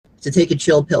to take a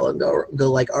chill pill and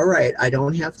go like, all right, I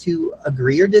don't have to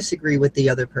agree or disagree with the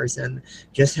other person,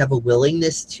 just have a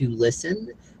willingness to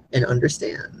listen and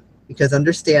understand. Because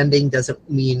understanding doesn't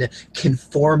mean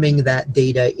conforming that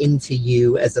data into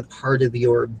you as a part of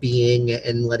your being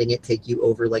and letting it take you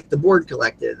over like the Borg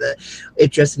Collective.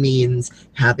 It just means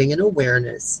having an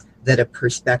awareness that a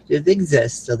perspective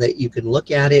exists so that you can look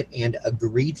at it and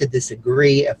agree to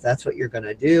disagree if that's what you're going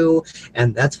to do.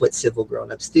 And that's what civil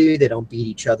grown-ups do. They don't beat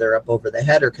each other up over the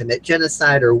head or commit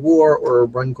genocide or war or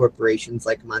run corporations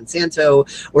like Monsanto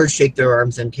or shake their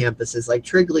arms on campuses like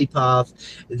Trigglypuff.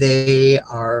 They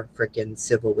are freaking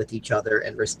civil with each other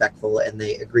and respectful, and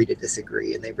they agree to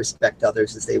disagree, and they respect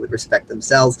others as they would respect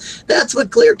themselves. That's what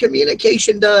clear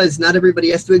communication does. Not everybody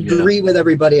has to agree with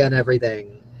everybody on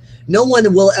everything. No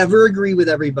one will ever agree with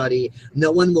everybody.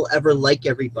 No one will ever like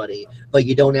everybody. But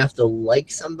you don't have to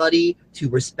like somebody to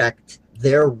respect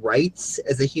their rights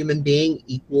as a human being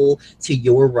equal to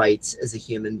your rights as a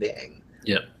human being.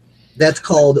 Yeah. That's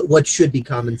called what should be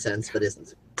common sense, but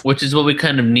isn't. Which is what we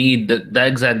kind of need. That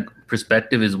exact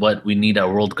perspective is what we need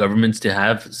our world governments to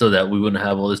have, so that we wouldn't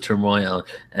have all this turmoil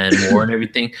and war and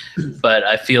everything. But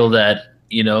I feel that,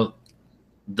 you know,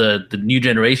 the new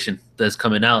generation that's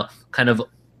coming out kind of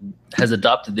has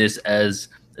adopted this as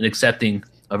an accepting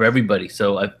of everybody.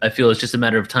 So I feel it's just a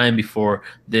matter of time before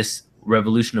this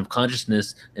revolution of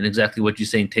consciousness and exactly what you're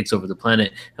saying takes over the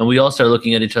planet. And we all start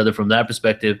looking at each other from that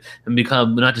perspective and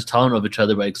become not just tolerant of each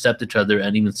other, but accept each other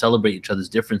and even celebrate each other's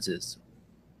differences.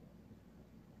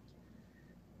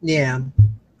 Yeah.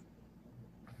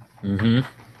 Mm-hmm.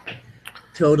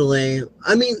 Totally.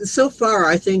 I mean, so far,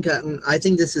 I think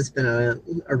this has been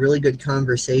a really good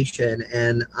conversation,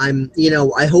 and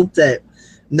I hope that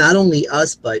not only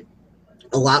us, but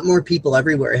a lot more people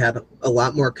everywhere have a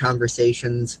lot more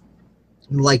conversations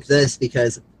like this,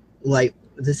 because like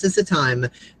this is a time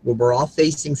where we're all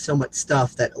facing so much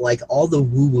stuff that like all the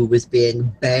woo-woo is being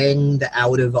banged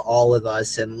out of all of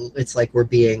us, and it's like we're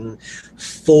being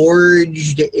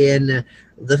forged in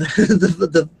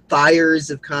the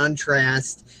fires of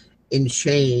contrast in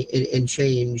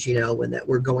change, you know, and that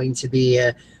we're going to be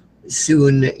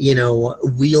soon, you know,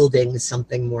 wielding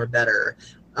something more better,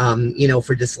 you know,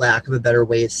 for just lack of a better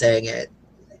way of saying it,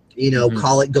 you know,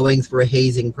 call it going through a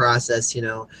hazing process, you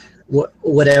know,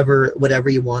 whatever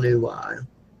you want to,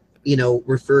 you know,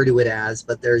 refer to it as.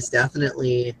 But there's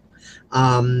definitely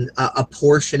a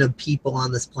portion of people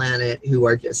on this planet who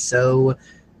are just so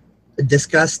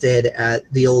disgusted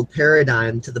at the old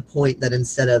paradigm to the point that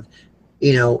instead of,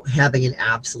 you know, having an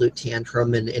absolute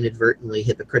tantrum and inadvertently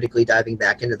hypocritically diving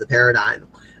back into the paradigm,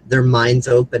 their mind's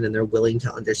open and they're willing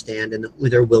to understand, and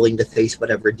they're willing to face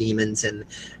whatever demons, and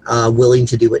willing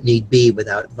to do what need be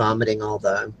without vomiting all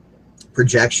the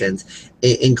projections,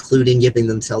 including giving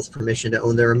themselves permission to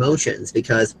own their emotions.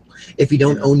 Because if you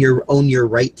don't own your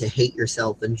right to hate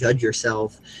yourself and judge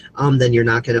yourself, then you're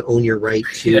not going to own your right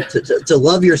to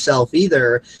love yourself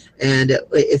either. And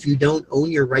if you don't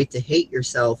own your right to hate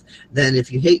yourself, then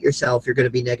if you hate yourself, you're going to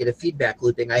be negative feedback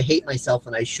looping. I hate myself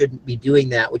and I shouldn't be doing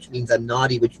that, which means I'm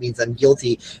naughty, which means I'm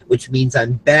guilty, which means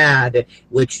I'm bad,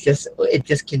 which it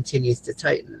just continues to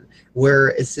tighten.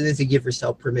 Where as soon as you give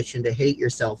yourself permission to hate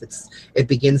yourself, it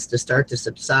begins to start to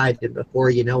subside, and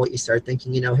before you know it, you start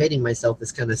thinking, you know, hating myself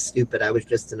is kind of stupid. I was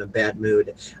just in a bad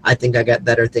mood. I think I got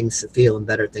better things to feel and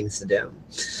better things to do.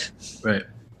 Right.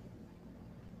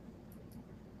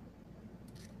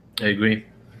 I agree.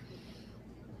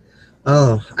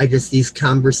 Oh, these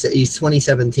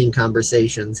 2017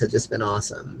 conversations have just been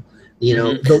awesome. You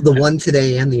know, the one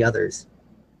today and the others.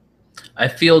 I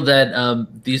feel that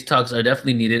these talks are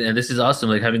definitely needed, and this is awesome,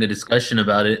 like having a discussion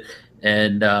about it.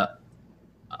 And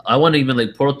I want to even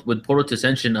like with Portal to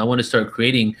Ascension, I want to start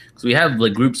creating, because we have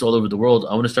like groups all over the world.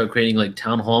 I want to start creating like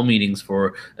town hall meetings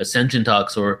for Ascension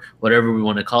talks or whatever we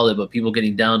want to call it, but people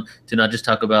getting down to not just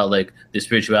talk about like their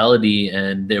spirituality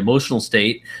and their emotional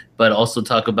state, but also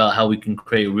talk about how we can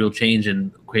create real change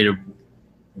and create a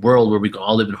world where we can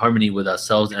all live in harmony with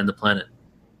ourselves and the planet.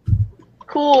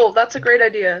 Cool. That's a great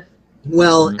idea.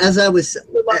 Well, as I was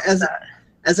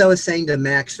saying to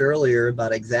Max earlier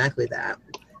about exactly that,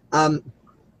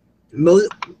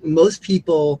 most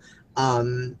people,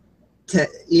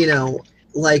 you know,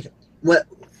 like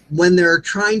when they're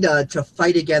trying to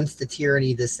fight against the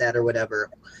tyranny, this, that, or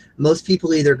whatever, most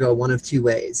people either go one of two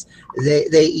ways.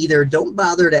 They either don't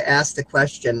bother to ask the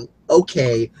question,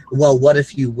 okay, well, what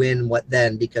if you win? What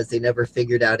then? Because they never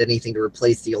figured out anything to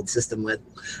replace the old system with.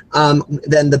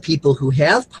 Then the people who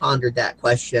have pondered that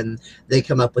question, they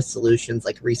come up with solutions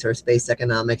like resource-based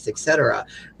economics, etc.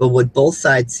 But what both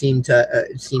sides seem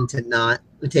to not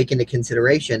take into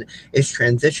consideration is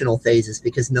transitional phases,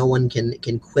 because no one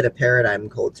can quit a paradigm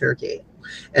cold turkey.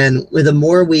 And the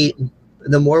more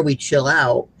we chill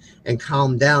out and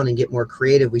calm down and get more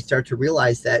creative, we start to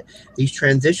realize that these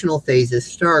transitional phases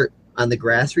start on the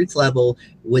grassroots level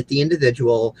with the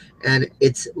individual, and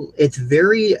it's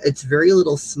very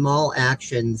little small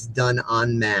actions done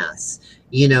en masse.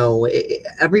 You know,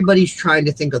 everybody's trying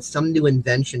to think of some new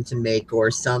invention to make,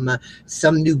 or some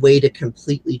new way to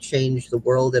completely change the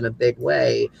world in a big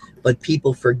way, but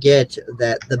people forget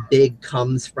that the big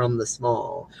comes from the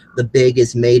small. The big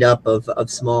is made up of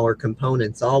smaller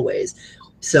components always.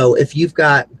 So if you've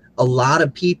got a lot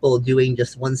of people doing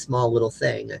just one small little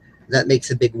thing, that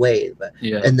makes a big wave.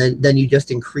 Yeah. And then you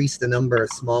just increase the number of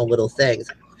small little things.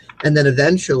 And then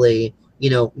eventually, you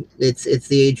know, it's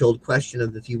the age-old question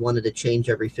of, if you wanted to change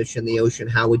every fish in the ocean,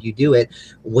 how would you do it?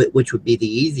 Which would be the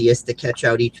easiest, to catch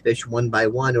out each fish one by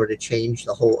one, or to change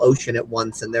the whole ocean at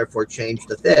once and therefore change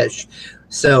the fish.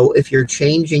 So if you're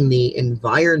changing the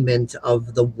environment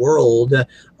of the world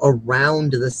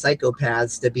around the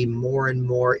psychopaths to be more and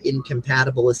more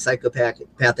incompatible with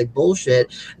psychopathic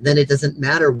bullshit, then it doesn't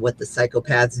matter what the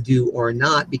psychopaths do or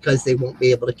not, because they won't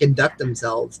be able to conduct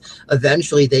themselves.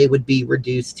 Eventually, they would be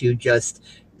reduced to just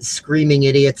screaming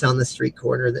idiots on the street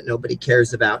corner that nobody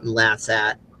cares about and laughs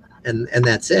at, and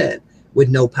that's it, with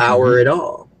no power at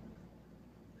all.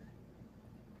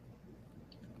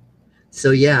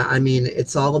 So yeah, I mean,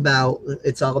 it's all about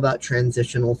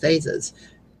transitional phases.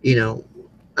 You know,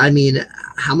 I mean,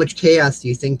 how much chaos do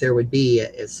you think there would be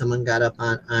if someone got up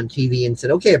on TV and said,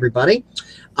 okay, everybody,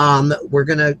 we're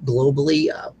going to globally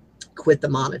quit the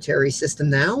monetary system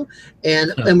now,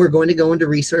 and we're going to go into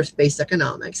resource-based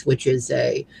economics, which is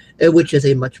a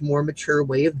much more mature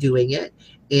way of doing it.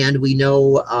 And we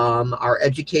know our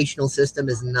educational system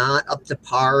is not up to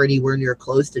par, anywhere near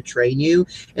close to train you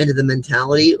into the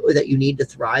mentality that you need to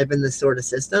thrive in this sort of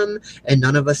system. And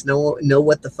none of us know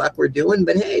what the fuck we're doing.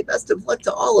 But hey, best of luck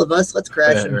to all of us. Let's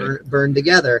crash and burn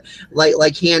together,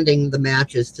 like handing the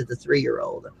matches to the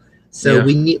 3-year-old. So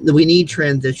we need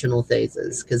transitional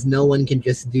phases, because no one can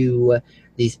just do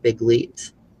these big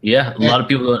leaps. Yeah, a lot of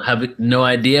people have no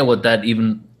idea what that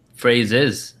even phrase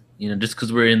is. You know, just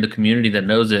because we're in the community that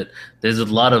knows it, there's a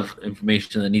lot of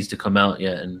information that needs to come out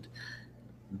yet, and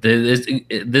there's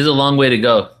a long way to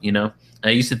go. You know, I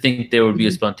used to think there would be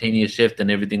a spontaneous shift and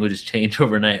everything would just change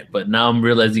overnight, but now I'm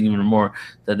realizing even more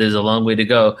that there's a long way to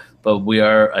go. But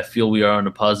I feel we are on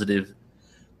a positive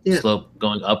slope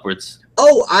going upwards.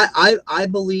 Oh, I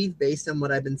believe, based on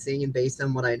what I've been seeing and based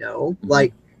on what I know,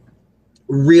 like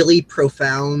really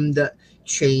profound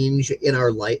change in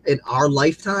our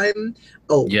lifetime.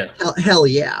 Oh yeah, hell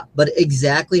yeah. But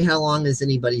exactly how long is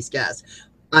anybody's guess.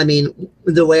 I mean,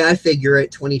 the way I figure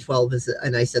it, 2012 is,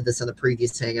 and I said this on a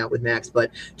previous hangout with Max,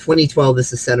 but 2012 is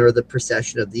the center of the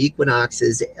precession of the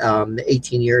equinoxes,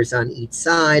 18 years on each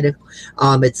side.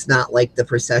 It's not like the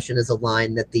precession is a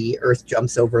line that the Earth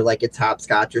jumps over like it's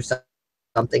hopscotch or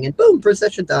something, and boom,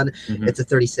 precession done. It's a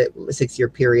 36-year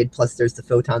period, plus there's the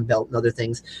photon belt and other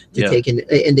things to take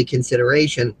into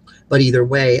consideration. But either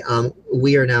way,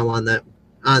 we are now on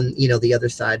the other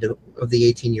side of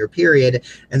the 18-year period.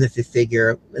 And if you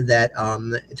figure that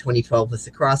 2012 was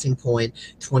the crossing point,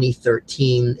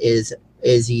 2013 is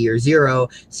year 0.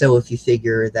 So if you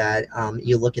figure that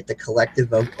you look at the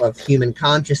collective of human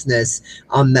consciousness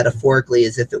metaphorically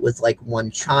as if it was like one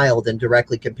child, and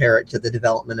directly compare it to the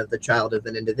development of the child of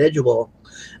an individual,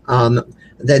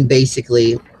 then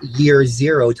basically year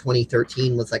 0,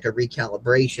 2013, was like a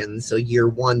recalibration. So year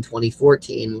 1,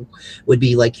 2014, would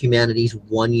be like humanity's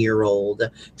 1-year-old,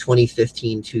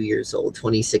 2015 2 years old,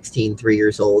 2016 3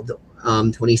 years old,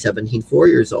 2017 4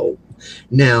 years old.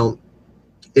 Now,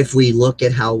 if we look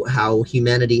at how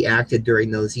humanity acted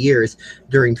during those years,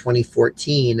 during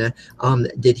 2014,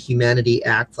 did humanity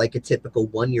act like a typical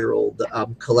 1-year-old,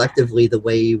 collectively the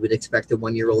way you would expect a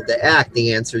 1-year-old to act?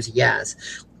 The answer is yes.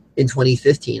 In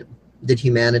 2015, did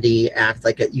humanity act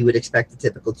like you would expect a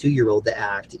typical 2-year-old to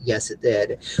act? Yes, it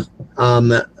did.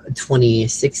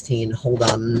 2016, hold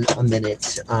on a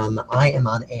minute. I am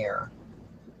on air.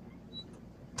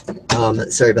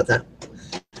 Sorry about that.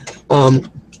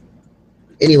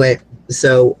 Anyway,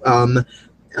 so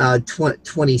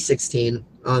 2016,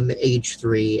 age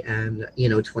 3, and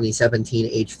 2017,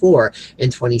 age 4.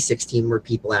 In 2016, were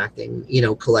people acting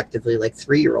collectively like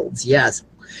 3-year-olds? Yes.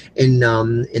 In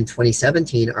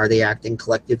 2017, are they acting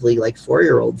collectively like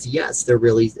 4-year-olds? Yes, they're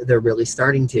really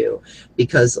starting to,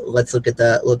 because let's look at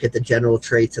the general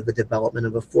traits of the development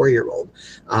of a 4-year-old.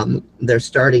 They're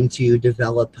starting to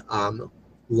develop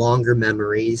longer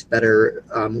memories, better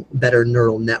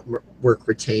neural work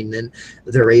retainment.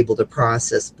 They're able to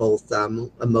process both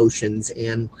emotions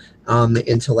and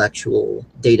intellectual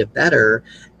data better.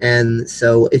 And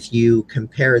so if you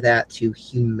compare that to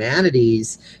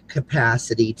humanity's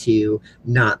capacity to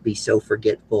not be so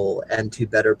forgetful and to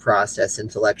better process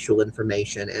intellectual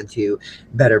information and to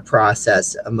better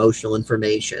process emotional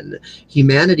information,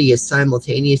 humanity is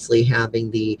simultaneously having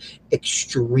the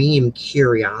extreme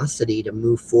curiosity to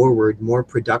move forward more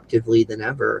productively than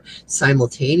ever,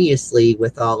 simultaneously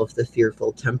with all of the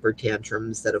fearful temper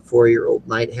tantrums that a 4-year-old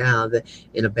might have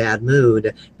in a bad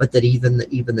mood, but that even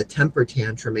the temper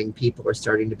tantruming people are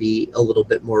starting to be a little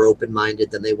bit more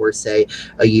open-minded than they were, say,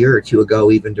 a year or two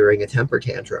ago, even during a temper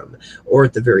tantrum. Or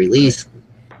at the very least,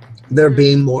 they're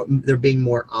being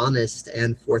more honest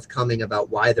and forthcoming about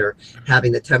why they're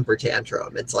having the temper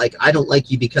tantrum. It's like, I don't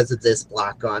like you because of this,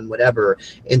 block on whatever,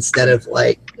 instead of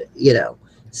like,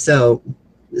 so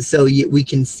we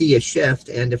can see a shift.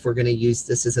 And if we're going to use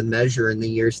this as a measure in the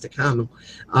years to come,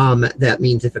 that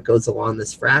means if it goes along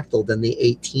this fractal, then the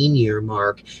 18-year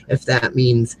mark, if that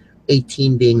means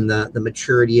 18 being the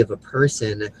maturity of a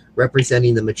person,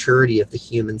 representing the maturity of the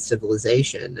human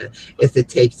civilization. If it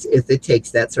takes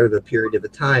that sort of a period of a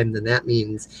time, then that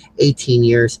means 18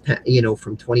 years,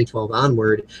 from 2012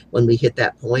 onward, when we hit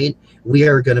that point, we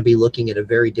are going to be looking at a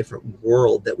very different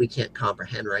world that we can't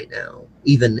comprehend right now,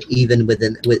 even at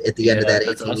the end of that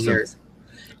 18 awesome. years.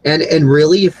 And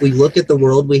really, if we look at the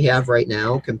world we have right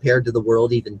now compared to the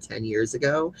world even 10 years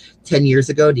ago,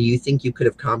 do you think you could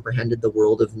have comprehended the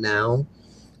world of now?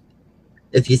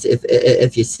 If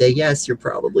you say yes, you're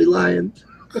probably lying.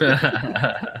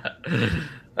 I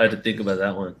had to think about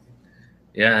that one.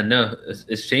 Yeah, no,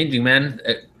 it's changing, man.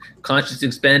 Conscious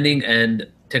expanding, and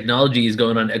technology is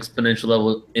going on an exponential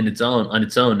level on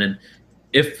its own. And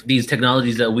if these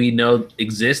technologies that we know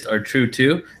exist are true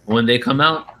too, when they come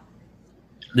out,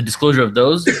 the disclosure of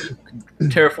those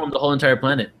terraform the whole entire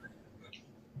planet.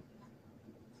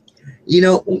 You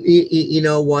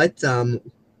know what?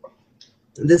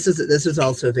 This is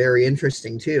also very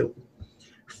interesting too.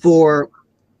 For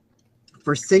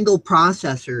single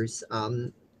processors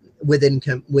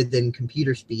within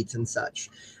computer speeds and such,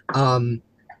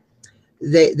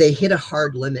 they hit a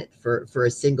hard limit for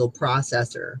a single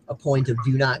processor, a point of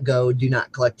do not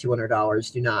collect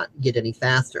 $200, do not get any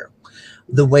faster.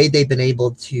 The way they've been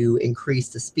able to increase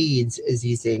the speeds is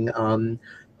using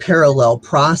parallel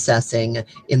processing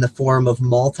in the form of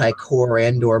multi-core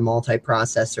and/or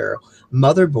multi-processor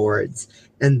motherboards,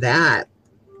 and that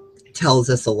tells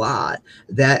us a lot.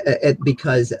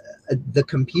 Because the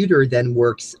computer then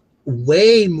works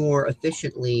way more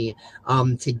efficiently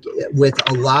with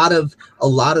a lot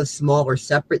of smaller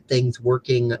separate things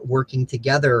working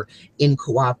together in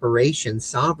cooperation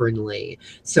sovereignly.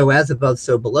 So as above,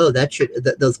 so below.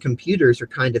 Those computers are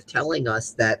kind of telling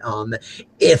us that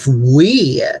if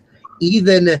we,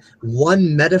 even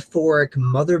one metaphoric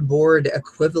motherboard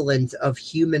equivalent of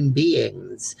human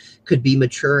beings, could be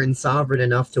mature and sovereign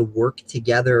enough to work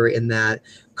together in that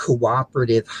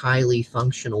cooperative, highly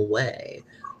functional way,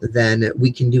 then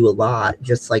we can do a lot,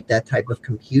 just like that type of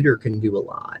computer can do a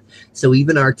lot. So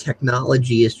even our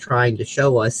technology is trying to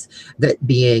show us that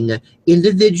being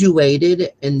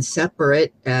individuated and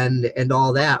separate and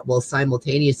all that, while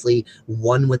simultaneously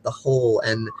one with the whole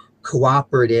and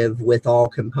cooperative with all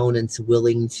components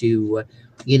willing to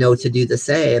do the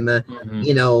same.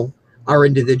 Our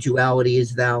individuality is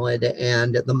valid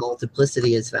and the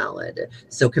multiplicity is valid.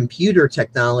 So computer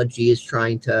technology is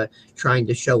trying to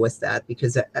show us that,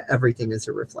 because everything is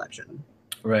a reflection.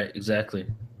 Right, exactly.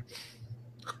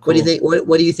 Cool. What do you think?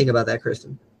 What do you think about that,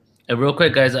 Kristen? And real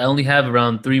quick, guys, I only have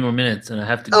around 3 more minutes, and I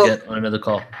have to get on another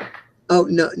call. Oh,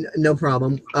 no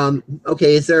problem.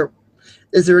 Okay, is there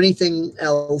anything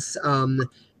else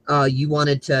you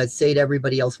wanted to say to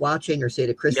everybody else watching, or say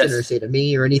to Kristen, or say to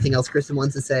me, or anything else Kristen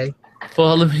wants to say?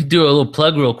 Well, let me do a little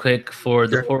plug real quick for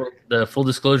the Full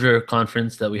Disclosure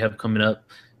conference that we have coming up.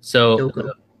 So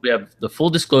we have the Full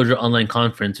Disclosure Online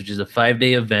Conference, which is a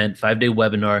 5-day event, 5-day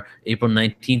webinar, April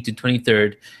 19th to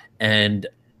 23rd. And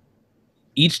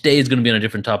each day is going to be on a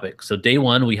different topic. So day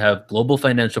 1, we have global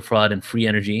financial fraud and free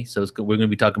energy. So we're going to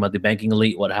be talking about the banking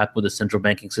elite, what happened with the central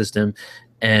banking system,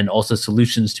 and also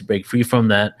solutions to break free from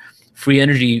that. Free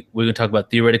energy, we're going to talk about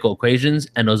theoretical equations,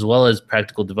 and as well as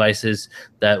practical devices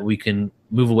that we can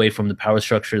move away from the power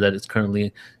structure that is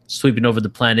currently sweeping over the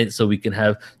planet, so we can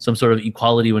have some sort of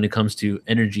equality when it comes to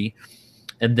energy.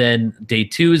 And then day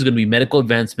 2 is going to be medical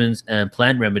advancements and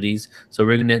plant remedies. So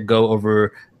we're going to go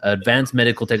over advanced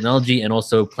medical technology and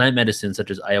also plant medicine,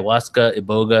 such as ayahuasca,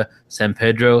 iboga, San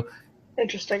Pedro.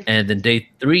 Interesting. And then day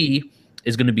 3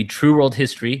 is going to be true world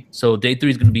history. So day 3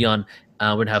 is going to be on.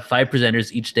 We're going to have 5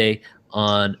 presenters each day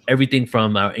on everything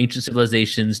from our ancient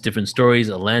civilizations, different stories,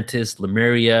 Atlantis,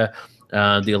 Lemuria,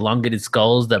 the elongated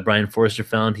skulls that Brian Forrester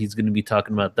found. He's going to be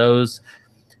talking about those.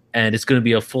 And it's going to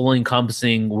be a full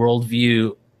encompassing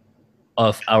worldview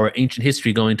of our ancient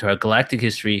history going to our galactic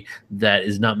history that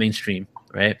is not mainstream,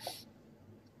 right?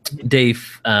 Day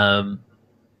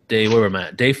where am I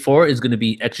at? Day 4 is going to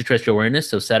be extraterrestrial awareness.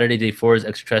 So Saturday, day 4 is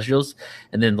extraterrestrials.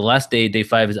 And then the last day, day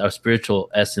 5, is our spiritual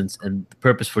essence. And the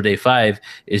purpose for day 5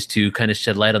 is to kind of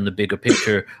shed light on the bigger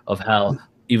picture of how,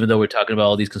 even though we're talking about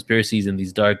all these conspiracies and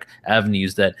these dark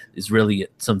avenues, that is really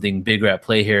something bigger at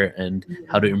play here, and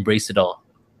how to embrace it all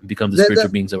and become the spiritual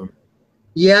beings that we're.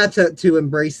 Yeah, to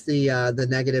embrace the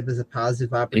negative as a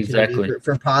positive opportunity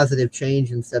for positive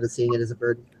change instead of seeing it as a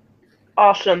burden.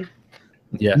 Awesome.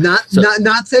 Yeah. Not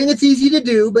saying it's easy to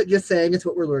do, but just saying it's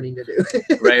what we're learning to do.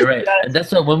 Right. And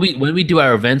that's what when we do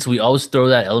our events, we always throw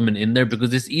that element in there,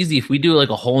 because it's easy if we do like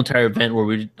a whole entire event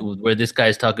where this guy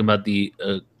is talking about the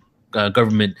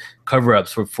government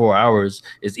cover-ups for 4 hours.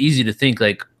 It's easy to think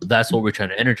like that's what we're trying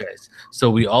to energize. So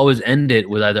we always end it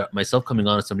with either myself coming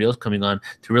on or somebody else coming on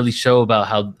to really show about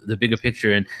how the bigger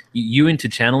picture. And you into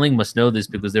channeling must know this,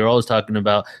 because they're always talking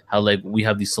about how like we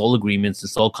have these soul agreements and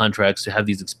soul contracts to have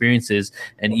these experiences,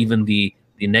 and even the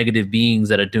negative beings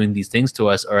that are doing these things to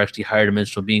us are actually higher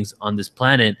dimensional beings on this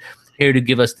planet here to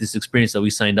give us this experience that we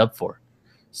signed up for.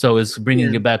 So it's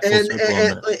bringing it back full circle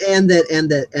on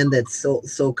that. And that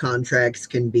soul contracts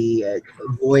can be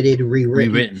voided,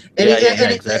 rewritten.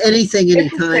 Exactly. Anything,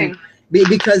 anytime,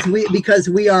 because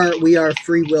we are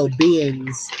free will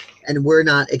beings, and we're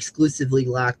not exclusively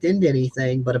locked into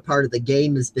anything. But a part of the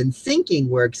game has been thinking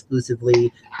we're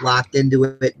exclusively locked into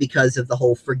it because of the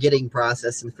whole forgetting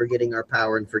process and forgetting our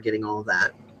power and forgetting all of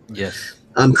that. Yes.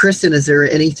 Kristen, is there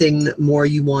anything more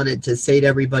you wanted to say to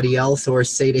everybody else, or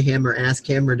say to him, or ask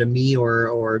him, or to me,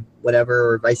 or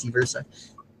whatever, or vice versa?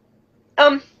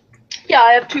 Yeah,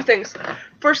 I have 2 things.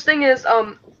 First thing is,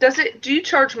 do you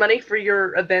charge money for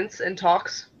your events and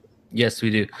talks? Yes, we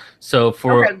do. So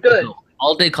for okay, good.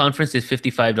 all-day conference is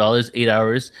 $55, 8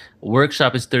 hours.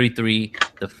 Workshop is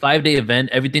 $33. The 5-day event,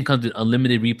 everything comes with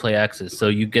unlimited replay access, so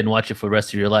you can watch it for the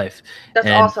rest of your life. That's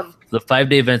awesome. The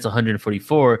 5-day event's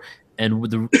 $144. And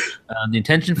with the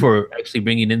intention for actually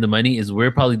bringing in the money is we're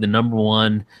probably the number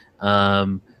one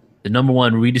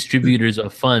redistributors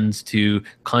of funds to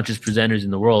conscious presenters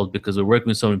in the world, because we're working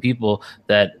with so many people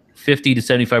that 50 to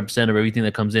 75% of everything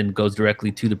that comes in goes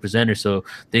directly to the presenter, so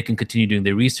they can continue doing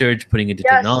their research, putting into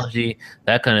technology,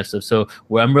 that kind of stuff. So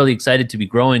I'm really excited to be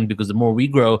growing, because the more we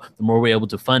grow, the more we're able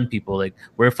to fund people. Like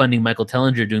we're funding Michael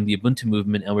Tellinger doing the Ubuntu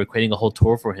movement, and we're creating a whole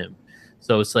tour for him.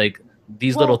 So it's like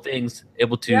these little things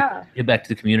able to give back to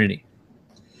the community.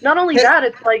 Not only that,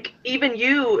 it's like even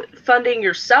you funding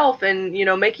yourself and,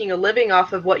 making a living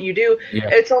off of what you do. Yeah.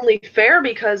 It's only fair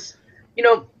because,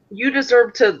 you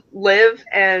deserve to live.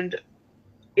 And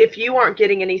if you aren't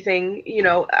getting anything,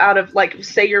 out of, like,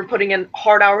 say you're putting in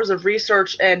hard hours of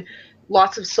research and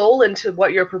lots of soul into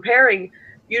what you're preparing,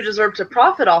 you deserve to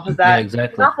profit off of that. Yeah,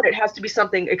 exactly. Not that it has to be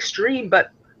something extreme,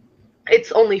 but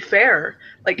it's only fair.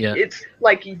 Like it's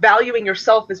like valuing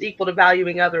yourself is equal to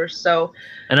valuing others. So,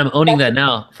 and I'm owning that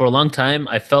now. For a long time,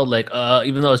 I felt like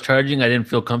even though I was charging, I didn't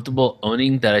feel comfortable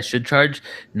owning that I should charge.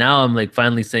 Now I'm like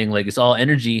finally saying like it's all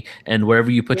energy, and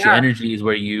wherever you put your energy is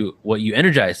what you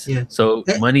energize. Yeah. So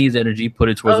money is energy. Put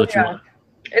it towards what you want.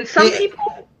 And some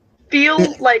people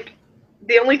feel like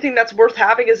the only thing that's worth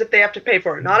having is if they have to pay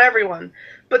for it. Not everyone.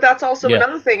 But that's also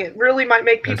another thing. It really might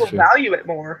make people value it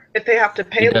more if they have to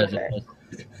pay a little bit.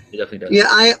 It definitely does. Yeah,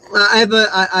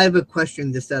 I have a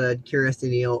question just out of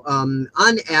curiosity. On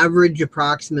average,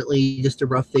 approximately, just a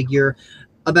rough figure,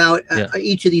 about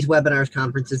each of these webinars,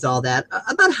 conferences, all that,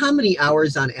 about how many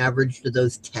hours on average do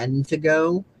those tend to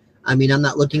go? I mean, I'm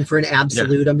not looking for an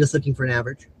absolute. I'm just looking for an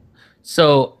average.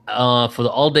 So for the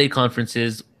all-day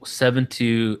conferences, 7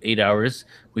 to 8 hours.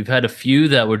 We've had a few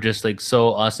that were just like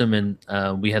so awesome, and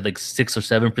we had like 6 or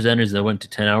 7 presenters that went to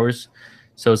 10 hours.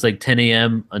 So it's like 10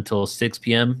 a.m. until 6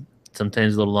 p.m.,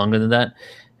 sometimes a little longer than that.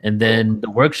 And then the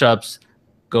workshops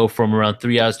go from around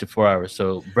 3 hours to 4 hours.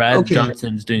 So Brad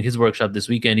Johnson's doing his workshop this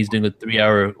weekend. He's doing a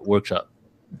 3-hour workshop.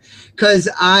 Because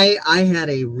I had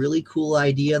a really cool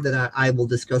idea that I will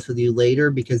discuss with you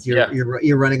later, because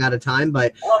you're running out of time.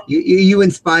 But you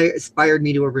inspired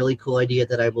me to a really cool idea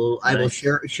that I will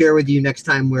share with you next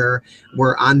time we're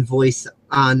on voice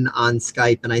on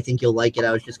Skype, and I think you'll like it.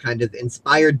 I was just kind of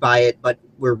inspired by it, but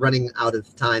we're running out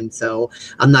of time, so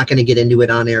I'm not going to get into it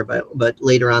on air, but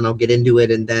later on I'll get into it,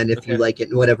 and then if you like it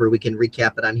and whatever, we can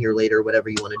recap it on here later, whatever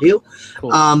you want to do.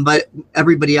 Cool. But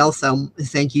everybody else,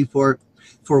 thank you for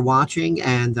watching,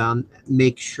 and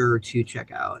make sure to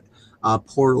check out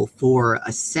Portal 4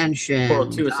 Ascension.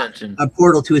 Portal 2 Ascension.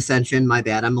 Portal 2 Ascension, my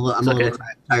bad. I'm a little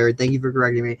tired. Thank you for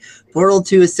correcting me. Portal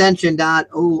 2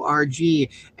 Ascension.org.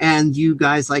 And you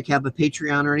guys have a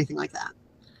Patreon or anything like that?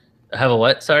 Have a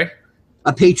what? Sorry?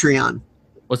 A Patreon.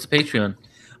 What's the Patreon?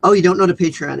 Oh, you don't know what a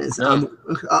Patreon is? No.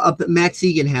 Max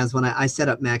Egan has one. I set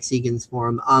up Max Egan's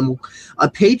forum. A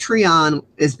Patreon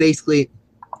is basically,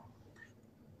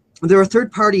 they're a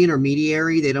third-party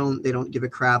intermediary. They don't give a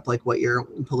crap like what your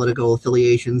political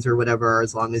affiliations or whatever are,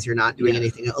 as long as you're not doing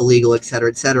anything illegal, et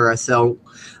cetera, et cetera. So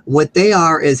what they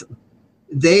are is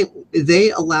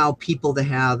they allow people to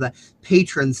have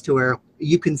patrons to where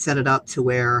you can set it up to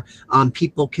where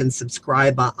people can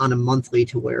subscribe on a monthly,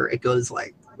 to where it goes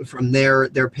like from their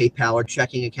PayPal or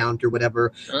checking account or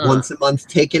whatever, once a month,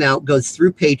 taken out, goes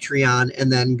through Patreon,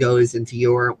 and then goes into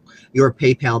your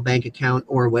PayPal bank account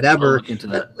or whatever. I'll look into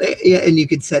that. Yeah, and you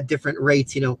could set different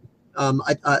rates, as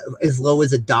low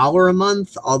as $1 a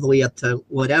month, all the way up to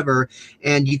whatever,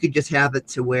 and you could just have it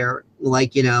to where,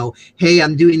 like, hey,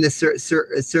 I'm doing this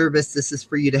service. This is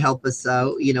for you to help us,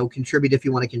 contribute if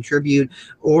you want to contribute,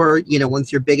 or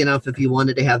once you're big enough, if you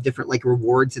wanted to have different like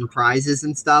rewards and prizes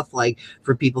and stuff, like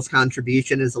for people's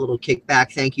contribution as a little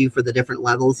kickback, thank you for the different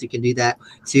levels. You can do that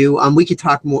too. We could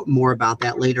talk more about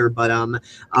that later, but a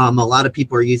lot of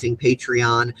people are using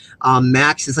Patreon.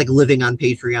 Max is like living on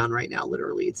Patreon right now,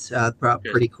 literally. It's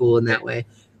pretty cool in that way.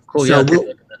 Cool. So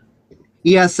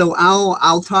Yeah. So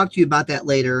I'll talk to you about that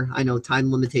later. I know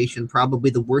time limitation, probably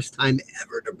the worst time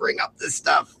ever to bring up this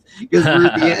stuff, because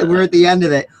we're at the end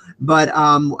of it. But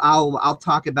I'll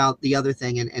talk about the other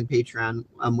thing and Patreon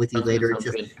with you later.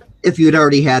 Just, if you had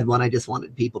already had one, I just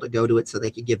wanted people to go to it so they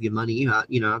could give you money. You know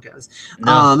how it goes.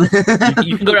 No.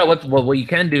 You can go to our website. What you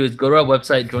can do is go to our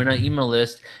website, join our email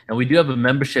list, and we do have a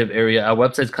membership area. Our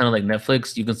website's kind of like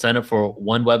Netflix. You can sign up for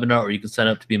one webinar, or you can sign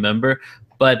up to be a member.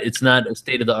 But it's not a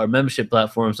state-of-the-art membership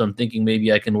platform, so I'm thinking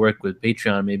maybe I can work with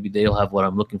Patreon. Maybe they'll have what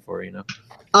I'm looking for,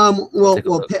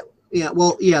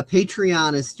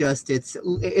 Patreon is just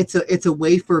it's a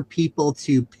way for people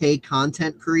to pay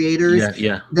content creators.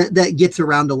 That gets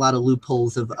around a lot of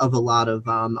loopholes of a lot of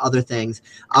other things.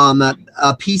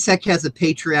 PSEC has a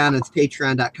Patreon. It's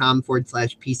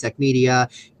patreon.com/PSEC Media.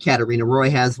 Katarina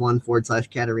Roy has one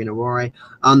 /Katarina Roy.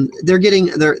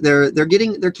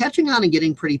 They're catching on and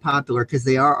getting pretty popular because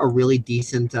they are a really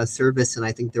decent service, and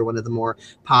I think they're one of the more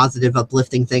positive,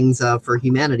 uplifting things for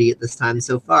humanity at this time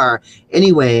so far.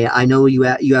 Anyway, I know you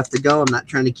have to go. I'm not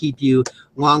trying to keep you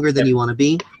longer than you want to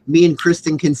be. Me and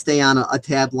Kristen can stay on a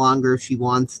tad longer if she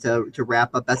wants to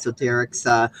wrap up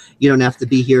esoterics. You don't have to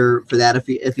be here for that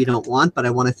if you don't want. But I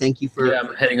want to thank you for.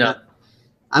 I'm heading up.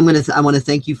 I want to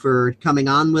thank you for coming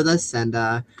on with us, and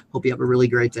hope you have a really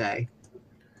great day.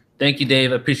 Thank you,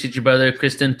 Dave. I appreciate you, brother.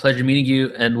 Kristen, pleasure meeting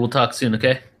you, and we'll talk soon.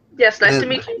 Okay. Yes, nice to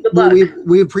meet you. Good luck.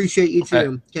 We appreciate you too.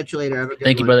 Right. Catch you later. Have a good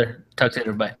Thank you, brother. Talk to you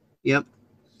later. Bye. Yep.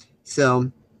 So,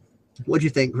 what'd you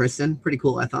think, Kristen? Pretty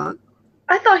cool, I thought.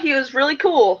 I thought he was really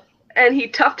cool, and he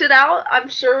toughed it out. I'm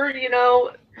sure,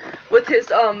 with his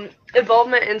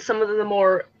involvement in some of the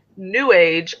more new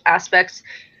age aspects.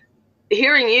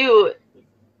 Hearing you,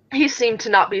 he seemed to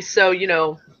not be so,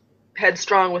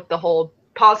 headstrong with the whole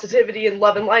positivity and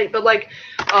love and light. But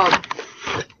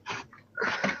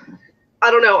I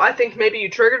don't know. I think maybe you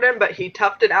triggered him, but he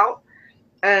toughed it out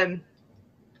and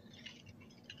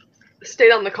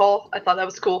stayed on the call. I thought that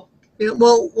was cool. Yeah,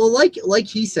 well, like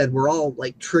he said, we're all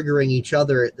like triggering each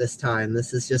other at this time.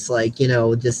 This is just like,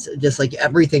 just like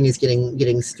everything is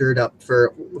getting stirred up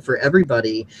for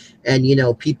everybody. And,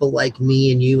 people like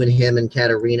me and you and him and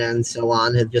Katarina and so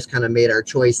on have just kind of made our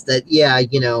choice that,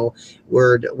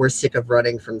 we're sick of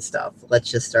running from stuff.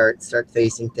 Let's just start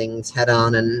facing things head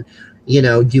on and,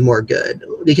 do more good,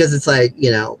 because it's like,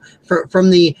 from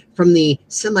the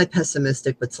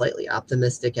semi-pessimistic but slightly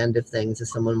optimistic end of things, if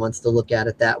someone wants to look at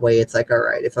it that way, it's like, all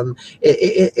right, if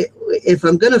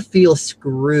I'm gonna feel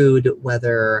screwed,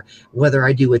 whether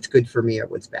I do what's good for me or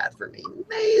what's bad for me,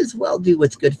 may as well do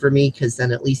what's good for me, because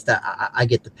then at least I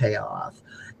get the payoff.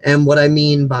 And what I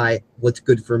mean by what's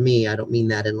good for me, I don't mean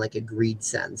that in like a greed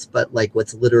sense, but like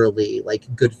what's literally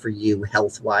like good for you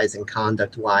health-wise and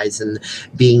conduct-wise, and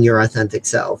being your authentic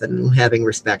self and having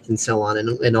respect and so on,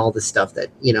 and all the stuff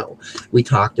that, we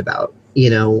talked about,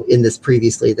 in this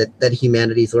previously, that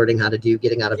humanity's learning how to do,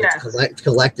 getting out of its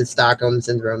collective Stockholm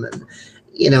syndrome. And,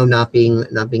 not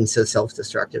being so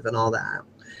self-destructive and all that.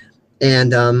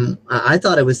 And I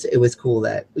thought it was cool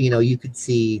that you could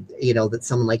see that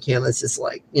someone like him is just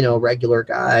like a regular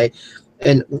guy,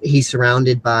 and he's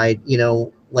surrounded by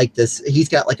like this. He's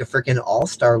got like a freaking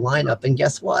all-star lineup, and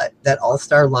guess what? That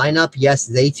all-star lineup, yes,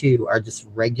 they too are just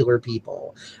regular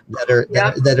people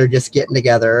that are just getting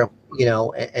together,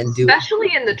 and do.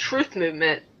 Especially in the truth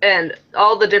movement and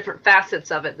all the different facets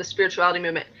of it, the spirituality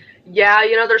movement. Yeah,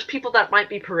 there's people that might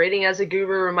be parading as a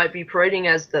guru or might be parading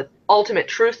as the ultimate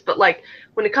truth, but like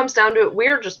when it comes down to it,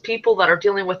 we're just people that are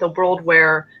dealing with a world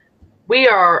where we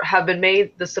have been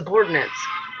made the subordinates,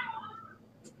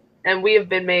 and we have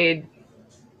been made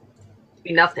to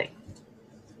be nothing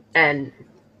and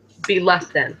be less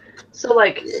than. So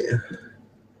like,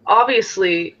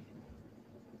 obviously,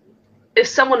 if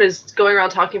someone is going around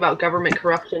talking about government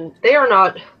corruption, they are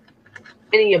not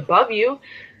any above you.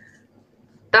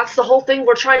 That's the whole thing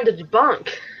we're trying to debunk,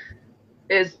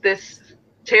 is this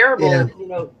terrible,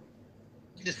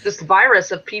 just this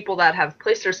virus of people that have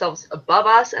placed themselves above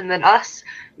us, and then us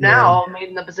now made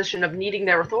in the position of needing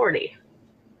their authority.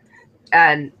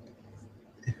 And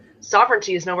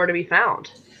sovereignty is nowhere to be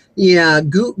found. Yeah,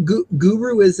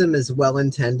 guruism is well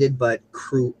intended, but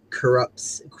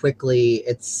corrupts quickly.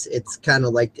 It's kind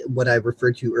of like what I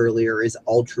referred to earlier is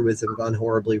altruism gone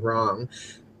horribly wrong.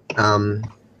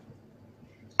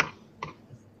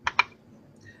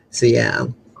 So yeah,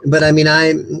 but I mean,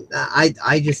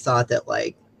 I just thought that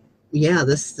like, yeah,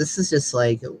 this is just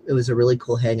like, it was a really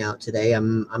cool hangout today.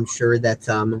 I'm sure that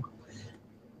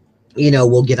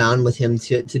we'll get on with him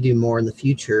to do more in the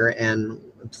future, and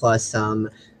plus from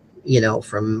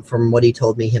what he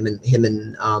told me, him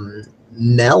and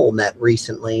Mel met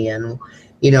recently, and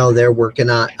they're working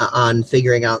on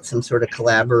figuring out some sort of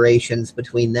collaborations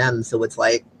between them. So it's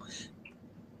like,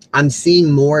 I'm seeing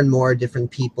more and more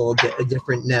different people,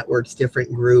 different networks,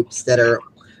 different groups that are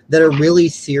really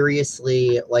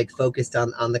seriously like focused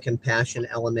on the compassion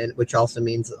element, which also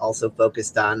means also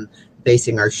focused on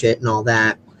basing our shit and all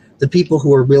that. The people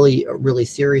who are really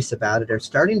serious about it are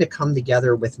starting to come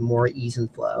together with more ease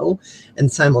and flow, and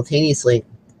simultaneously,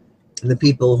 the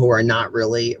people who are not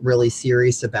really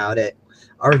serious about it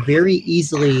are very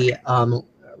easily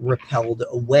repelled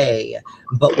away,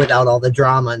 but without all the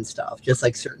drama and stuff. Just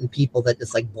like certain people that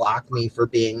just like block me for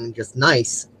being just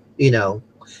nice,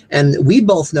 and we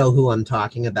both know who I'm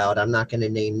talking about. I'm not going to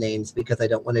name names because I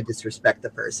don't want to disrespect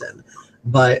the person,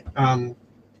 but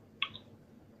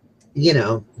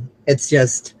it's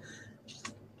just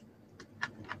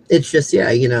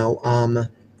yeah,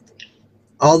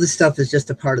 all this stuff is just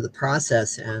a part of the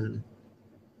process. And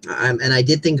I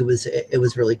did think it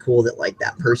was really cool that like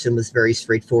that person was very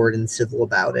straightforward and civil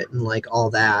about it, and like all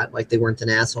that, like they weren't an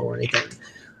asshole or anything.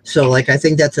 So like, I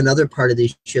think that's another part of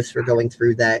these shifts we're going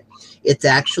through, that it's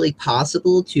actually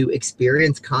possible to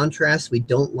experience contrasts we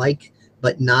don't like,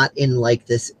 but not in like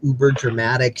this uber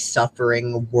dramatic,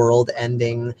 suffering, world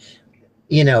ending,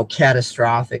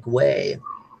 catastrophic way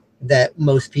that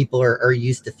most people are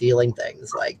used to feeling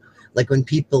things. Like when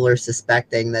people are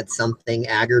suspecting that something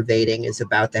aggravating is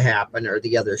about to happen, or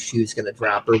the other shoe's going to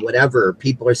drop, or whatever,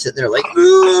 people are sitting there like,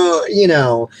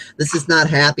 this is not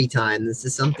happy time. This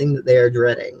is something that they're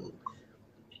dreading.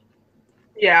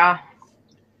 Yeah.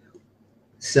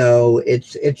 So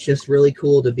it's just really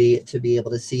cool to be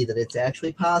able to see that it's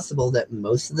actually possible, that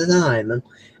most of the time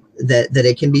that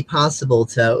it can be possible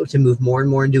to move more and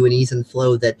more into an ease and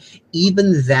flow, that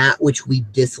even that which we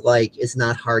dislike is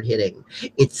not hard hitting.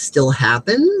 It still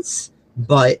happens,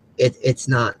 but it's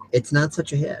not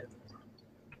such a hit.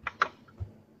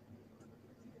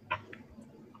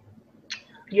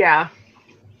 Yeah.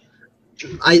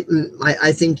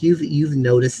 I think you've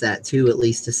noticed that too, at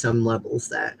least to some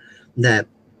levels, that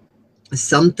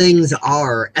some things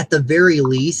are at the very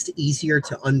least easier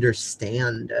to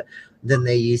understand than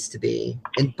they used to be.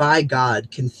 And by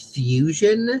God,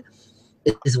 confusion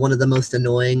is one of the most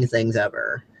annoying things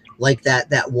ever. Like that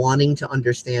wanting to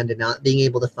understand and not being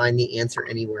able to find the answer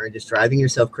anywhere, and just driving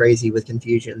yourself crazy with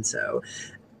confusion. So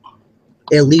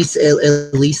at least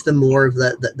the more of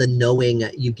the knowing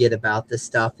you get about this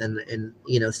stuff, and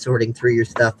sorting through your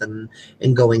stuff, and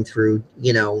going through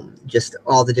just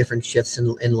all the different shifts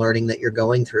and learning that you're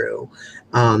going through,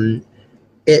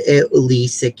 at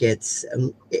least it gets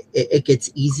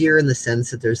easier in the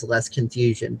sense that there's less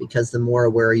confusion, because the more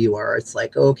aware you are, it's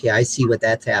like, okay, I see what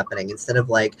that's happening, instead of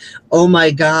like, oh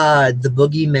my God, the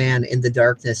boogeyman in the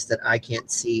darkness that I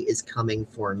can't see is coming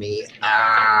for me.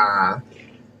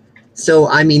 So,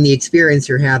 I mean, the experience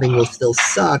you're having will still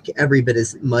suck every bit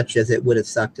as much as it would have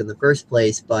sucked in the first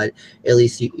place, but at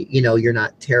least, you know, you're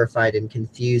not terrified and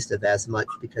confused of as much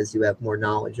because you have more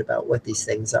knowledge about what these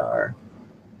things are.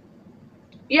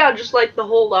 Yeah, just like the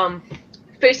whole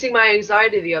facing my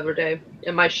anxiety the other day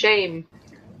and my shame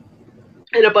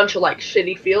and a bunch of like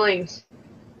shitty feelings.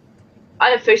 I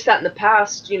have faced that in the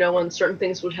past, you know, when certain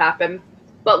things would happen.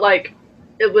 But like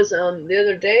it was the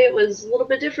other day it was a little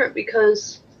bit different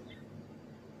because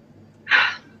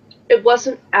it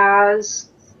wasn't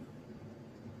as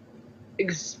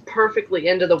perfectly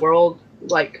into the world.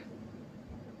 Like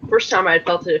first time I had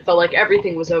felt it, it felt like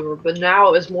everything was over, but now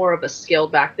it was more of a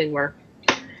scaled back thing where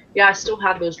yeah, I still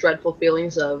have those dreadful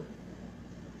feelings of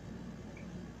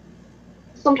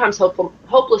sometimes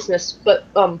hopelessness, but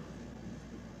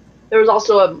there was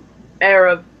also an air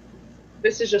of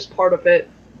this is just part of it.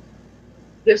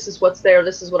 This is what's there.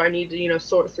 This is what I need to, you know,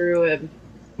 sort through, and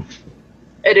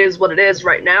it is what it is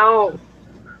right now.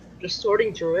 Just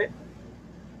sorting through it.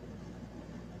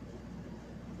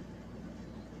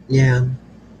 Yeah.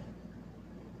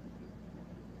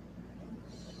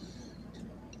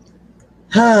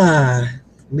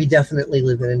 We definitely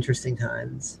live in interesting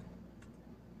times.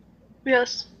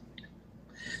 Yes.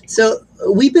 So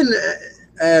we've been,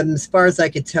 as far as I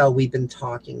could tell, we've been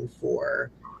talking for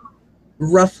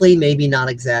roughly, maybe not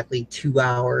exactly 2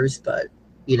 hours, but,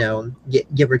 you know,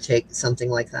 give or take something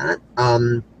like that.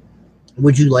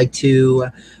 Would you like to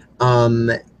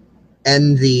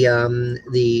end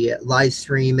the live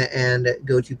stream and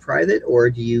go to private, or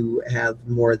do you have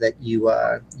more that you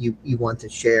want to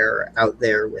share out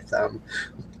there with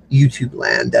YouTube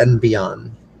land and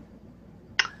beyond?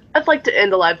 I'd like to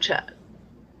end the live chat.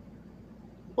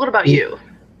 What about you?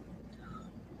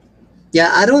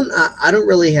 Yeah, I don't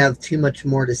really have too much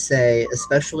more to say,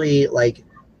 especially like,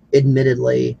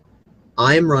 admittedly,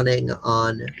 I'm running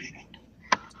on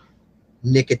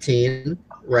nicotine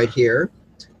right here.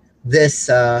 This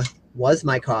was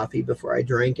my coffee before I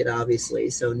drank it, obviously.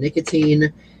 So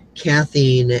nicotine,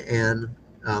 caffeine, and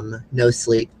no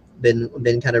sleep.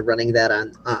 Been kind of running that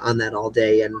on that all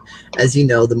day. And as you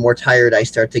know, the more tired I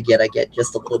start to get, I get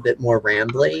just a little bit more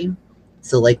rambly.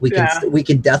 So like we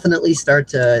can definitely start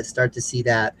to see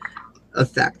that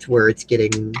effect where it's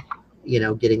getting, you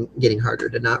know, getting harder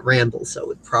to not ramble. So it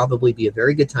would probably be a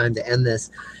very good time to end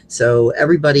this. So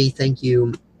everybody, thank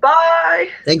you. Bye.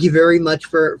 Thank you very much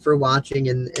for watching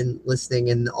and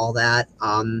listening and all that.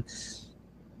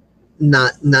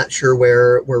 Not sure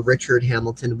where Richard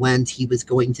Hamilton went. He was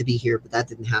going to be here, but that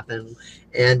didn't happen.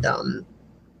 And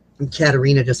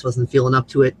Katerina just wasn't feeling up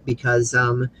to it because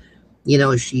you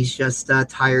know, she's just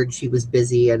tired. She was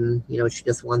busy, and you know, she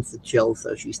just wants to chill,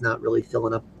 so she's not really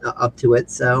feeling up to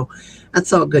it. So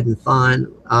that's all good and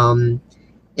fun.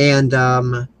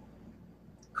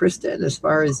 Kristen, as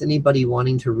far as anybody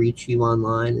wanting to reach you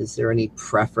online, is there any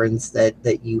preference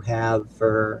that you have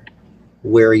for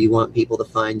where you want people to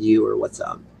find you, or what's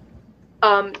up?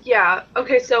 Yeah.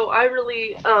 Okay, so I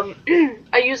really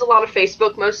I use a lot of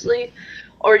Facebook mostly,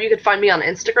 or you could find me on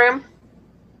Instagram.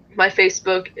 My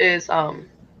Facebook is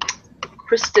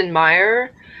Kristen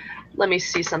Meyer. Let me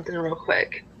see something real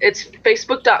quick. It's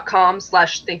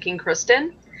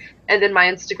facebook.com/thinkingkristen. And then my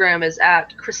Instagram is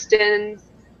at kristen.evelyn.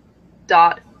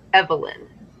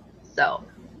 So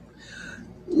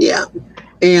yeah.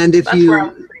 And if that's you where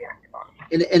I'm pretty active on.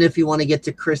 and if you want to get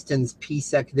to Kristen's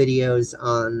PSEC videos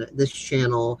on this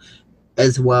channel,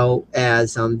 as well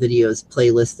as videos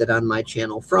playlisted on my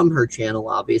channel from her channel,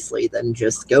 obviously, then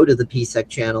just go to the PSEC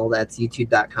channel. That's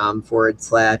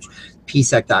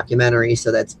youtube.com/PSEC documentary.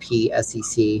 So that's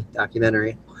PSEC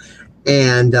documentary.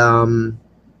 And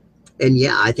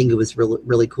yeah, I think it was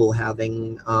really cool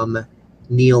having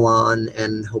Neil on,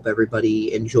 and hope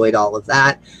everybody enjoyed all of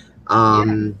that.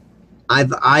 I've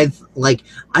like,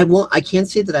 I can't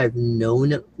say that I've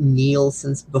known Neil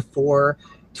since before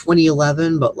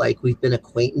 2011, but like we've been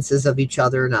acquaintances of each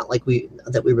other, not like we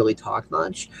really talk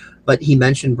much. But he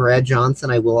mentioned Brad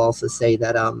Johnson. I will also say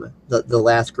that the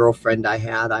last girlfriend I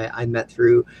had, I met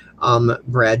through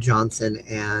Brad Johnson,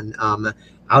 and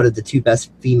out of the two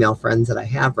best female friends that I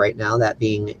have right now, that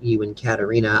being you and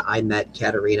Katerina, I met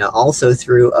Katerina also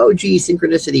through OG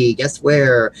synchronicity. Guess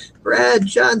where? Brad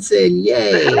Johnson,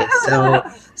 yay!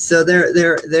 So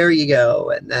there you go.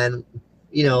 And then,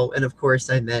 you know, and of course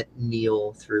I met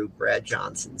Neil through Brad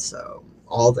Johnson. So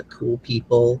all the cool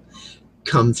people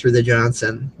come through the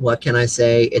Johnson. What can I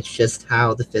say? It's just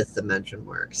how the fifth dimension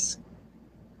works.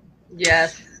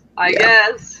 Yes, I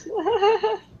guess.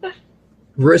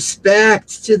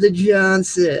 Respect to the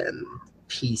Johnson.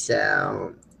 Peace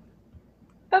out.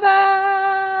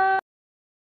 Bye-bye.